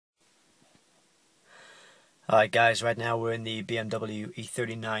Alright guys, right now we're in the BMW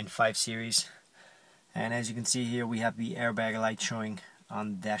E39 5 Series, and as you can see here we have the airbag light showing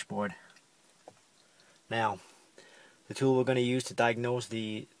on the dashboard. Now, the tool we're going to use to diagnose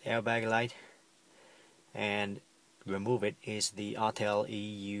the airbag light and remove it is the Autel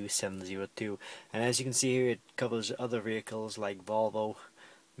EU702, and as you can see here it covers other vehicles like Volvo,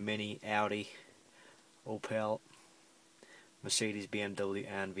 Mini, Audi, Opel, Mercedes, BMW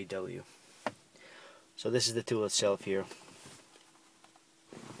and VW. So this is the tool itself here,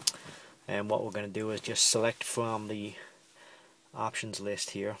 and what we're going to do is just select from the options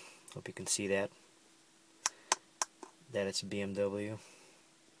list here. Hope you can see that it's BMW.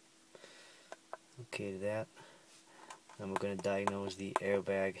 Okay, that, and we're going to diagnose the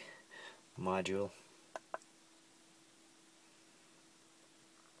airbag module.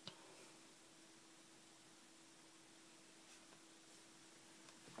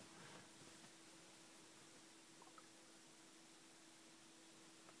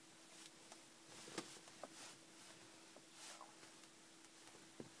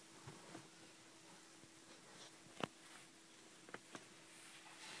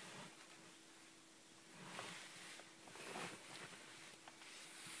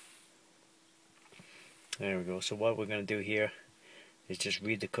 There we go. So what we're going to do here is just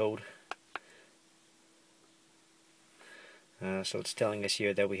read the code. So it's telling us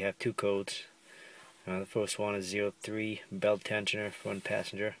here that we have two codes. The first one is 03, belt tensioner, front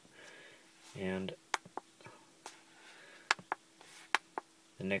passenger, and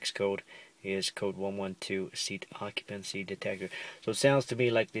the next code is code 112, seat occupancy detector. So it sounds to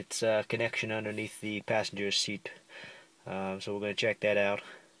me like it's a connection underneath the passenger seat. So we're going to check that out,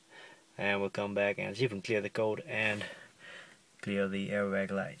 and we'll come back and see if we can clear the code and clear the airbag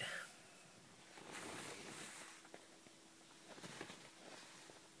light.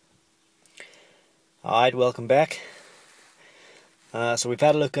 Alright, welcome back. So we've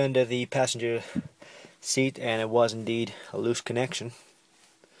had a look under the passenger seat, and it was indeed a loose connection,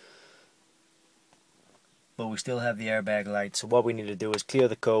 but we still have the airbag light. So what we need to do is clear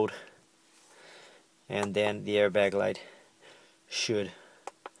the code, and then the airbag light should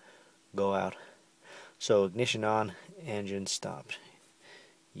go out. So ignition on, engine stopped.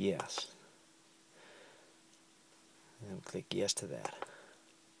 Yes. And click yes to that.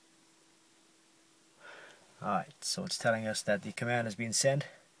 Alright, so it's telling us that the command has been sent,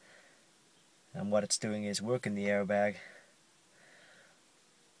 and what it's doing is working the airbag.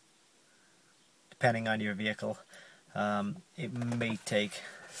 Depending on your vehicle, it may take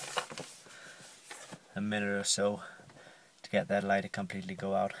a minute or so to get that light to completely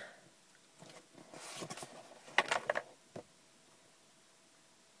go out.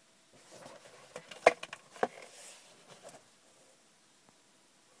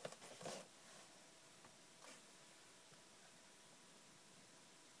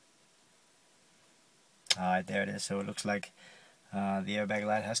 Alright, there it is. So it looks like the airbag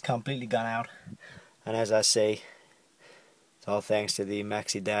light has completely gone out, and as I say, it's all thanks to the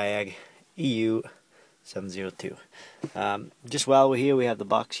Maxi Diag EU702. Just while we're here, we have the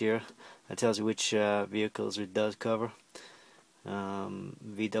box here that tells you which vehicles it does cover.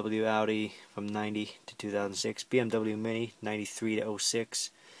 VW, Audi from 90 to 2006, BMW Mini 93 to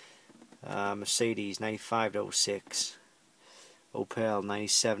 06, Mercedes 95 to 06, Opel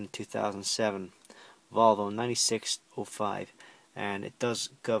 97 to 2007, Volvo 9605, and it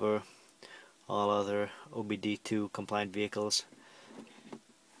does cover all other OBD2 compliant vehicles,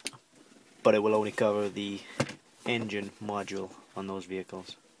 but it will only cover the engine module on those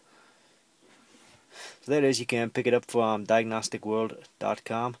vehicles. So there it is. You can pick it up from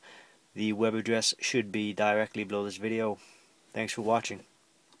diagnosticworld.com. The web address should be directly below this video. Thanks for watching.